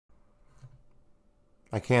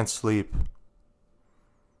I can't sleep.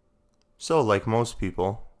 So, like most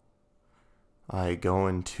people, I go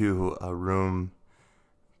into a room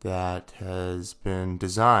that has been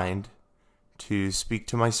designed to speak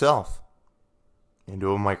to myself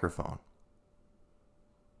into a microphone.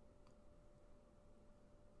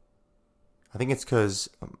 I think it's because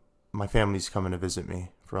my family's coming to visit me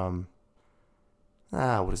from,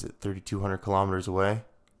 what is it, 3,200 kilometers away.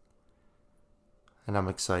 And I'm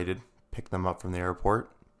excited. Pick them up from the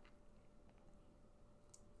airport.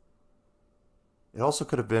 It also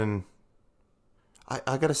could have been,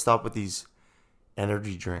 I gotta stop with these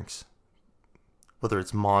energy drinks. Whether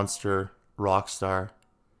it's Monster, Rockstar.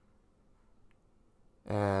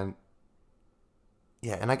 And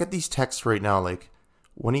yeah, and I get these texts right now like,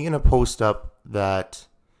 when are you going to post up that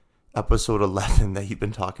episode 11 that you've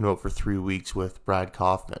been talking about for 3 weeks with Brad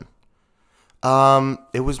Kaufman?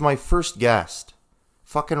 It was my first guest.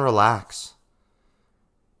 Fucking relax.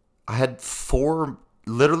 I had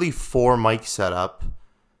literally four mics set up,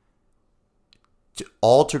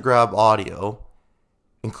 all to grab audio,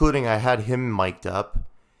 including I had him mic'd up.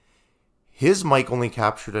 His mic only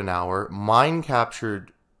captured an hour. Mine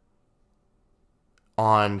captured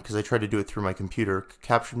because I tried to do it through my computer,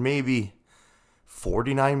 captured maybe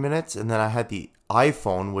 49 minutes. And then I had the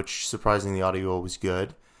iPhone, which surprisingly the audio was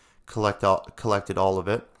good, collected all of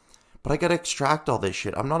it. But I got to extract all this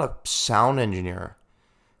shit. I'm not a sound engineer.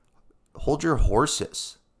 Hold your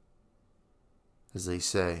horses, as they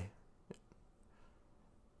say.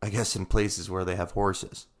 I guess in places where they have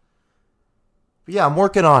horses. But yeah, I'm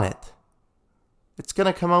working on it. It's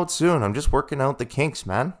going to come out soon. I'm just working out the kinks,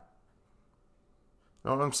 man. You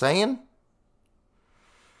know what I'm saying?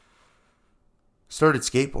 Started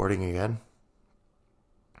skateboarding again.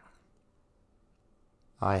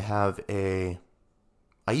 I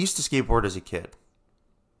used to skateboard as a kid.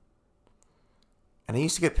 And I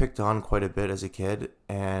used to get picked on quite a bit as a kid.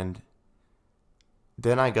 And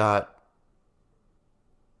then I got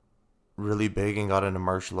really big and got into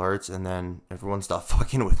martial arts. And then everyone stopped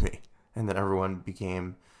fucking with me. And then everyone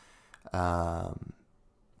became kind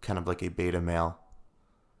of like a beta male.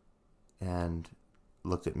 And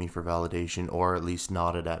looked at me for validation, or at least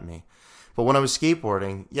nodded at me. But when I was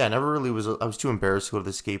skateboarding, I was too embarrassed to go to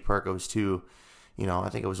the skate park. I was too, I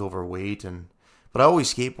think I was overweight, but I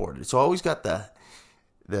always skateboarded. So I always got the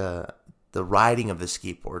riding of the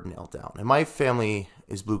skateboard nailed down. And my family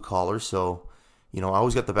is blue collar, so, I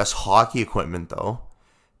always got the best hockey equipment though.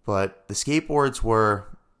 But the skateboards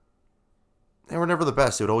they were never the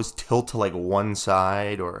best. They would always tilt to like one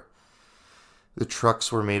side, or the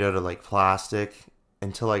trucks were made out of like plastic,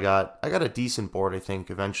 until I got a decent board. I think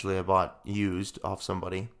eventually I bought used off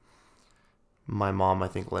somebody. My mom, I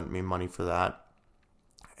think, lent me money for that.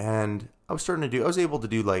 And I was able to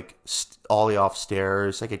do like ollie off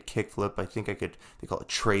stairs. I could kick flip. They call it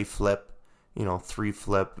tray flip,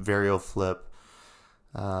 3-flip, varial flip.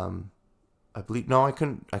 I believe, no, I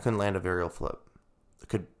couldn't land a varial flip. I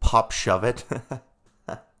could pop shove it.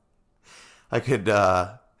 I could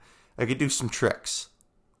do some tricks,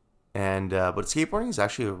 but skateboarding is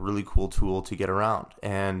actually a really cool tool to get around.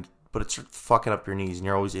 But it's fucking up your knees, and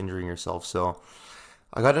you're always injuring yourself. So,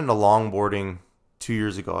 I got into longboarding 2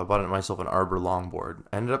 years ago. I bought myself an Arbor longboard.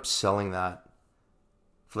 I ended up selling that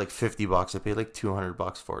for like $50. I paid like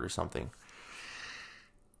 $200 for it or something.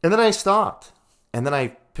 And then I stopped, and then I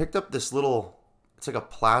picked up this little. It's like a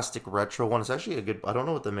plastic retro one. It's actually I don't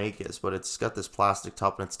know what the make is, but it's got this plastic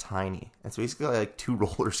top and it's tiny. It's basically like two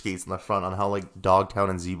roller skates in the front, on how like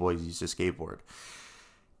Dogtown and Z-Boys used to skateboard.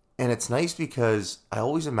 And it's nice because I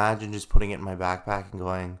always imagine just putting it in my backpack and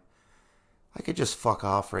going, I could just fuck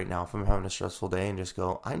off right now if I'm having a stressful day and just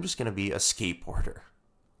go, I'm just going to be a skateboarder.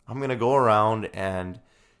 I'm going to go around and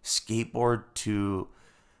skateboard to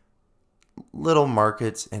little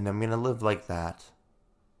markets, and I'm going to live like that,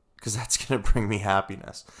 because that's going to bring me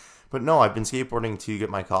happiness. But no, I've been skateboarding to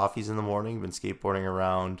get my coffees in the morning. I've been skateboarding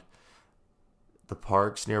around the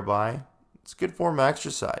parks nearby. It's good form of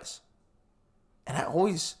exercise. And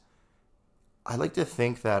I like to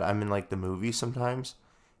think that I'm in like the movies sometimes.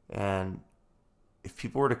 And if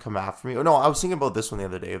people were to come after me, I was thinking about this one the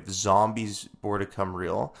other day. If zombies were to come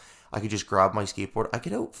real, I could just grab my skateboard. I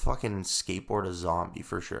could out fucking skateboard a zombie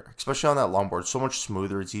for sure. Especially on that longboard. It's so much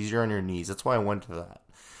smoother. It's easier on your knees. That's why I went to that.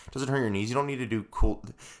 It doesn't hurt your knees. You don't need to do cool.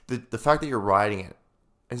 The fact that you're riding it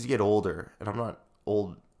as you get older, and I'm not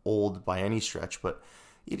old by any stretch, but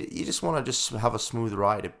you just want to just have a smooth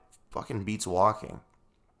ride. It fucking beats walking.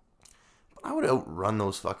 But I would outrun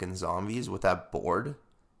those fucking zombies with that board.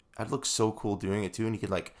 I'd look so cool doing it too, and you could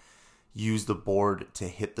like use the board to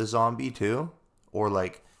hit the zombie too, or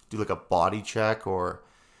like do like a body check or,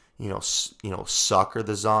 sucker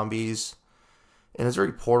the zombies. And it's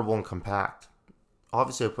very portable and compact.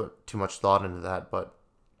 Obviously, I put too much thought into that, but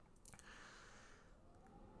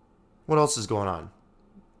what else is going on?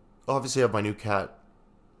 Obviously, I have my new cat,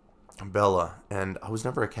 Bella, and I was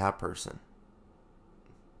never a cat person.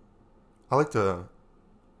 I like to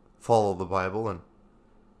follow the Bible, and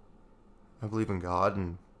I believe in God,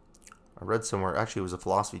 and I read somewhere, actually it was a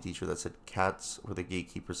philosophy teacher that said cats were the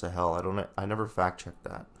gatekeepers of hell. I never fact checked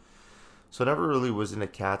that. So I never really was into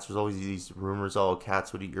cats. There's always these rumors, oh,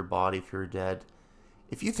 cats would eat your body if you're dead.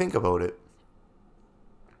 If you think about it,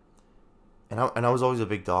 and I was always a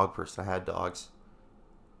big dog person. I had dogs.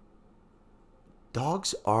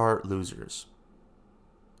 Dogs are losers.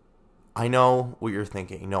 I know what you're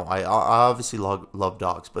thinking. No, I obviously love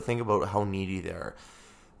dogs, but think about how needy they are.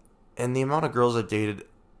 And the amount of girls I've dated,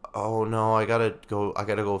 oh no, I gotta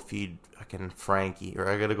go feed fucking Frankie, or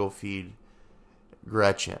I gotta go feed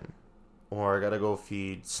Gretchen, or I gotta go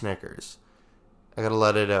feed Snickers. I gotta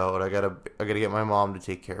let it out. I gotta get my mom to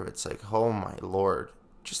take care of it. It's like, oh my lord,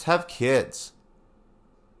 just have kids.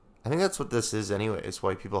 I think that's what this is anyway. It's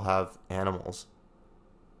why people have animals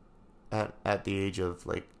at the age of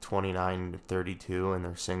like 29 to 32 and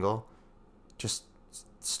they're single. Just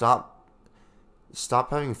stop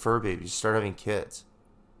having fur babies. Start having kids.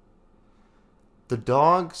 The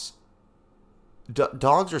dogs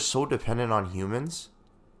are so dependent on humans.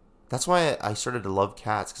 That's why I started to love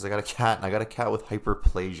cats, because I got a cat, and I got a cat with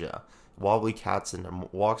hyperplasia. Wobbly cats in him.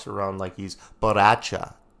 Walks around like he's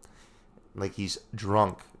borracha. Like he's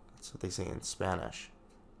drunk. That's what they say in Spanish.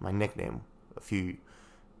 My nickname a few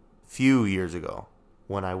years ago,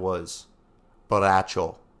 when I was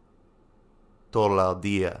borracho. Todo el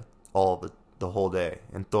día. The whole day.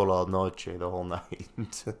 And toda la noche. The whole night.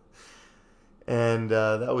 And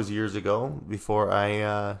that was years ago, before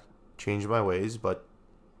I changed my ways, but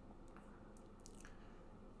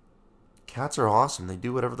cats are awesome. They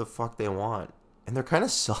do whatever the fuck they want. And they're kind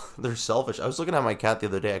of they're selfish. I was looking at my cat the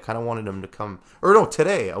other day. I kind of wanted him to come, or no,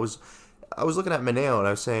 today. I was looking at Mineo, and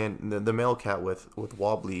I was saying, the male cat with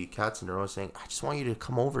wobbly cat syndrome, I was saying, I just want you to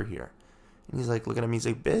come over here. And he's like looking at me, he's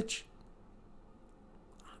like, bitch,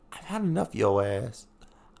 I've had enough of your ass.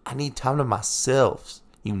 I need time to myself.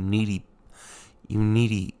 You needy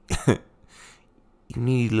little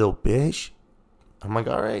bitch. I'm like,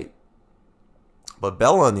 all right. But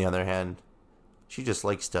Bella, on the other hand, she just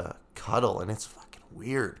likes to cuddle, and it's fucking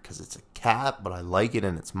weird because it's a cat, but I like it,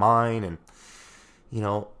 and it's mine, and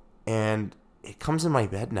and it comes in my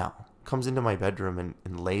bed now. Comes into my bedroom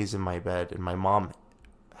and lays in my bed, and my mom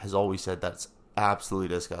has always said that's absolutely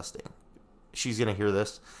disgusting. She's gonna hear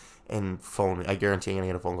this and phone me. I guarantee I'm gonna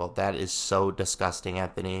get a phone call. That is so disgusting,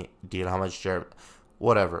 Anthony. Do you know how much germ?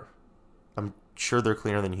 Whatever. I'm sure they're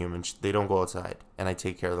cleaner than humans. They don't go outside, and I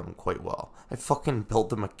take care of them quite well. I fucking built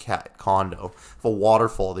them a cat condo, a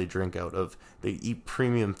waterfall they drink out of. They eat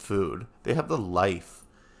premium food. They have the life.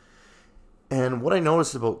 And what I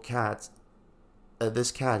noticed about cats,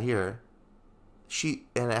 this cat here,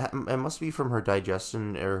 it must be from her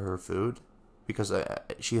digestion or her food, because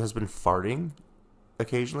she has been farting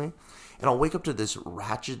occasionally, and I'll wake up to this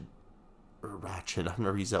ratchet. I've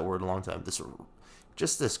never used that word in a long time.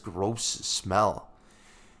 This gross smell,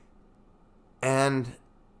 and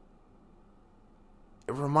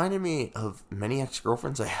it reminded me of many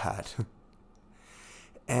ex-girlfriends I had.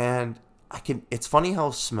 And it's funny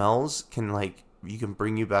how smells can, like, you can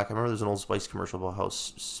bring you back. I remember there's an Old Spice commercial about how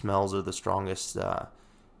smells are the strongest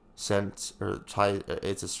scent, or tie.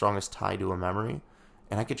 It's the strongest tie to a memory.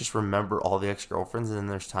 And I could just remember all the ex-girlfriends, and then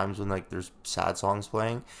there's times when, like, there's sad songs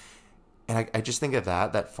playing, and I just think of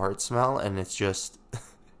that fart smell, and it's just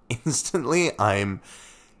instantly I'm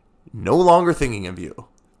no longer thinking of you.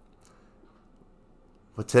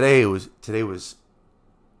 But today was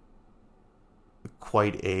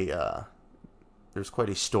quite a there's quite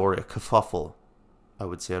a story, a kerfuffle, I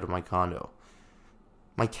would say, out of my condo.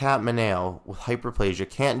 My cat Mineo, with hyperplasia,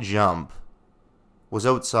 can't jump, was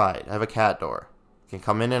outside. I have a cat door. Can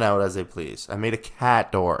come in and out as they please. I made a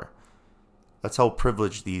cat door. That's how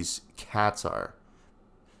privileged these cats are.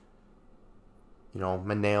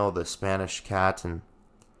 Mineo, the Spanish cat, and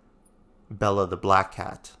Bella, the black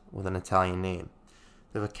cat, with an Italian name.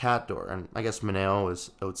 They have a cat door, and I guess Mineo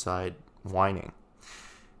is outside whining.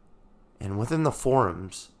 And within the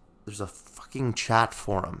forums, there's a fucking chat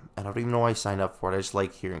forum, and I don't even know why I signed up for it. I just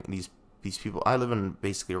like hearing these people. I live in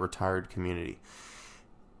basically a retired community,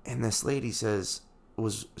 and this lady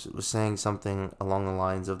was saying something along the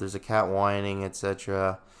lines of, there's a cat whining,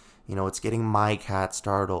 etc. It's getting my cat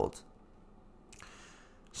startled.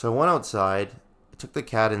 So I went outside. took the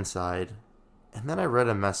cat inside, and then I read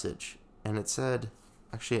a message, and it said,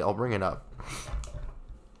 actually, I'll bring it up.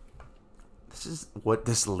 This is what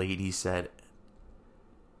this lady said.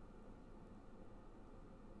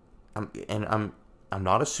 I'm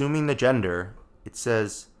not assuming the gender. It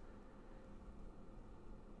says,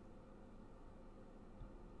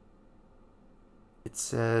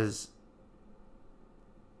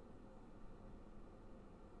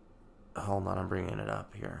 hold on, I'm bringing it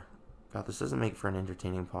up here. God, this doesn't make for an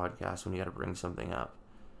entertaining podcast when you got to bring something up.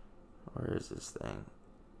 Where is this thing?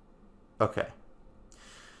 Okay.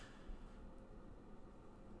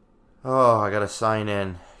 Oh, I gotta sign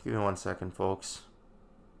in. Give me 1 second, folks.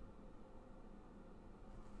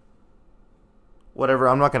 Whatever,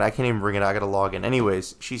 I can't even bring it. I gotta log in.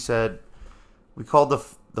 Anyways, she said, we called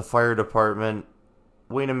the fire department.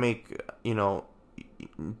 Way to make,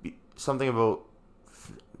 something about,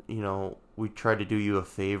 we tried to do you a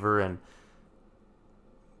favor and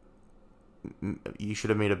you should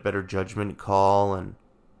have made a better judgment call, and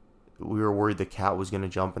we were worried the cat was going to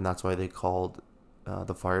jump, and that's why they called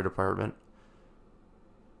the fire department.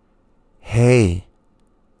 Hey,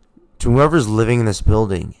 to whoever's living in this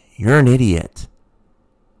building, you're an idiot.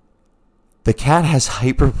 The cat has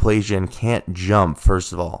hyperplasia and can't jump,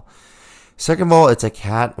 first of all. Second of all, it's a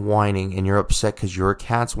cat whining, and you're upset because your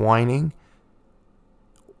cat's whining.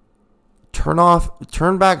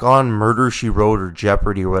 Turn back on Murder, She Wrote or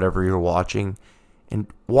Jeopardy or whatever you're watching, and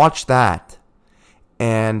watch that.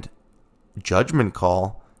 And judgment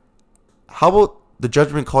call. How about the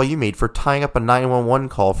judgment call you made for tying up a 911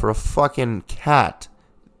 call for a fucking cat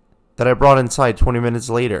that I brought inside 20 minutes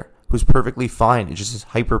later, who's perfectly fine? It just has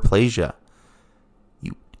hyperplasia.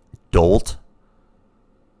 You dolt.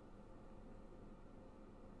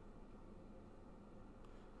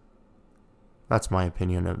 That's my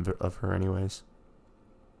opinion of her anyways.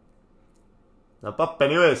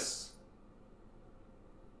 Anyways.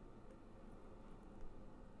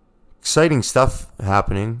 Exciting stuff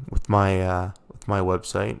happening with my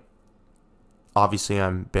website. Obviously,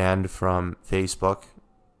 I'm banned from Facebook.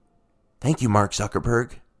 Thank you, Mark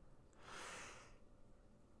Zuckerberg.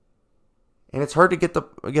 And it's hard to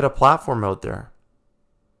get a platform out there.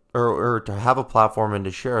 Or to have a platform and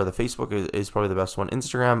to share. The Facebook is probably the best one.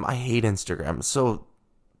 Instagram, I hate Instagram. It's so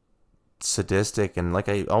sadistic, and like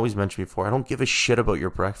I always mentioned before, I don't give a shit about your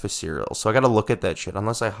breakfast cereal. So I got to look at that shit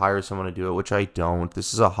unless I hire someone to do it, which I don't.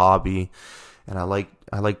 This is a hobby, and I like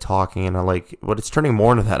talking, and but it's turning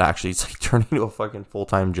more into that actually. It's like turning into a fucking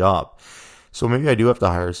full-time job. So maybe I do have to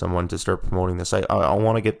hire someone to start promoting this. I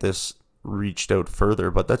want to get this reached out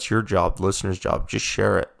further, but that's your job, the listener's job. Just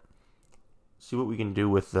share it. See what we can do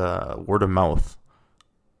with word of mouth.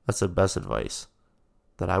 That's the best advice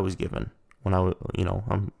that I was given when I'm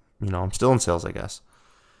still in sales, I guess.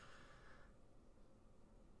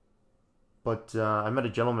 But I met a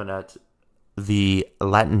gentleman at the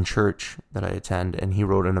Latin church that I attend, and he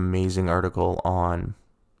wrote an amazing article on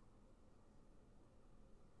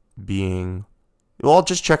being... Well,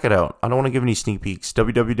 just check it out. I don't want to give any sneak peeks.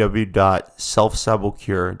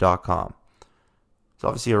 www.selfsabocure.com. He's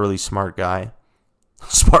obviously a really smart guy.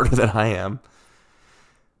 Smarter than I am.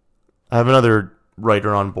 I have another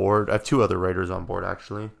writer on board. I have two other writers on board,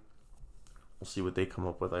 actually. We'll see what they come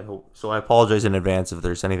up with, I hope. So I apologize in advance if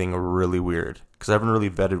there's anything really weird, because I haven't really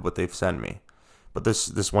vetted what they've sent me. But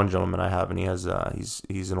this one gentleman I have, and he has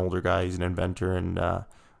he's an older guy. He's an inventor, and I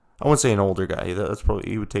wouldn't say an older guy. That's probably,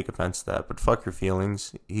 he would take offense to that. But fuck your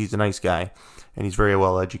feelings. He's a nice guy, and he's very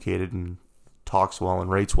well educated and talks well and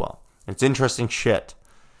writes well. And it's interesting shit.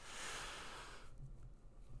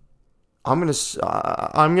 I'm gonna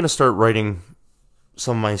start writing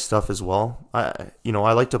some of my stuff as well. I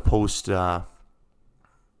like to post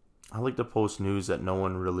news that no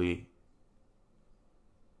one really,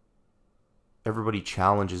 everybody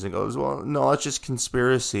challenges and goes, well, no, that's just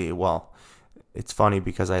conspiracy. Well, it's funny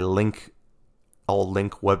because I'll link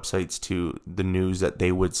websites to the news that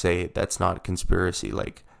they would say that's not conspiracy,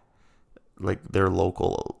 like their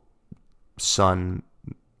local Sun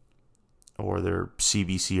or their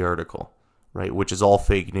CBC article, right? Which is all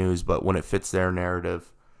fake news, but when it fits their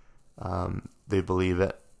narrative, they believe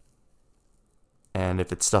it. And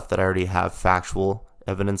if it's stuff that I already have factual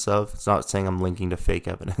evidence of, it's not saying I'm linking to fake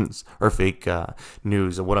evidence or fake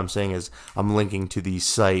news. And what I'm saying is I'm linking to these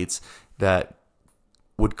sites that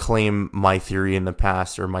would claim my theory in the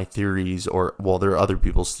past, or my theories, or, well, there are other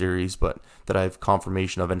people's theories, but that I have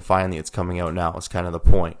confirmation of, and finally it's coming out now. It's kind of the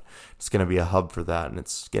point. It's going to be a hub for that, and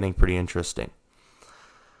it's getting pretty interesting.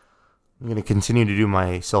 I'm going to continue to do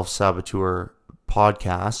my self-saboteur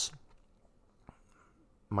podcasts.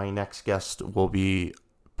 My next guest will be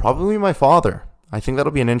probably my father. I think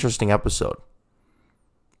that'll be an interesting episode.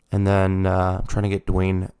 And then I'm trying to get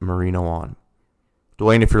Dwayne Marino on.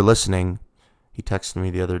 Dwayne, if you're listening, he texted me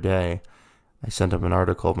the other day. I sent him an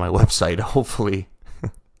article of my website. Hopefully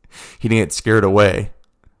he didn't get scared away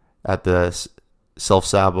at the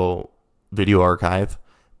Self-Sabo video archive.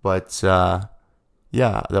 But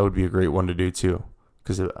yeah, that would be a great one to do too.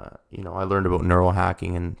 Because, I learned about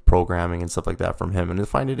neurohacking and programming and stuff like that from him. And I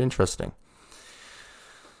find it interesting.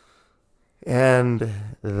 And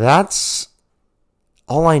that's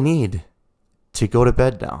all I need to go to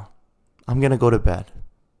bed now. I'm going to go to bed.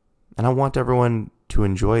 And I want everyone to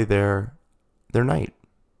enjoy their night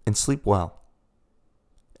and sleep well.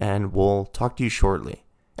 And we'll talk to you shortly.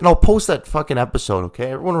 And I'll post that fucking episode, okay?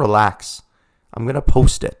 Everyone relax. I'm going to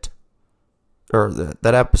post it. Or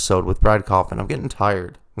that episode with Brad Kaufman. I'm getting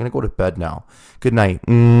tired. I'm going to go to bed now. Good night.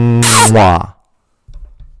 Mwah.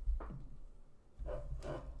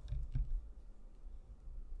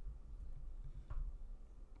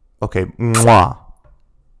 Okay, mwah.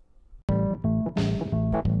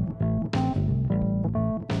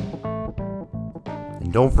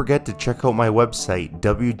 And don't forget to check out my website,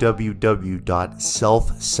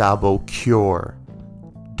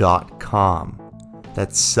 www.selfsabocure.com.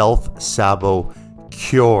 That's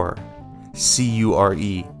self-sabo-cure,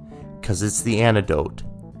 C-U-R-E, because it's the antidote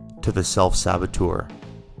to the self-saboteur.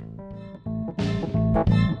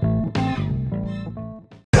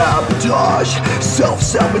 Sabotage,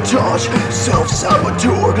 self-sabotage,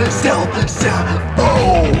 self-saboteur,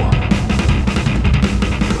 self-sabo.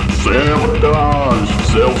 Sabotage,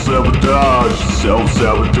 self-sabotage,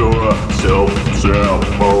 self-saboteur,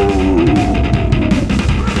 self-sabo.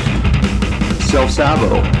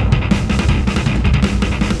 Self-sabo.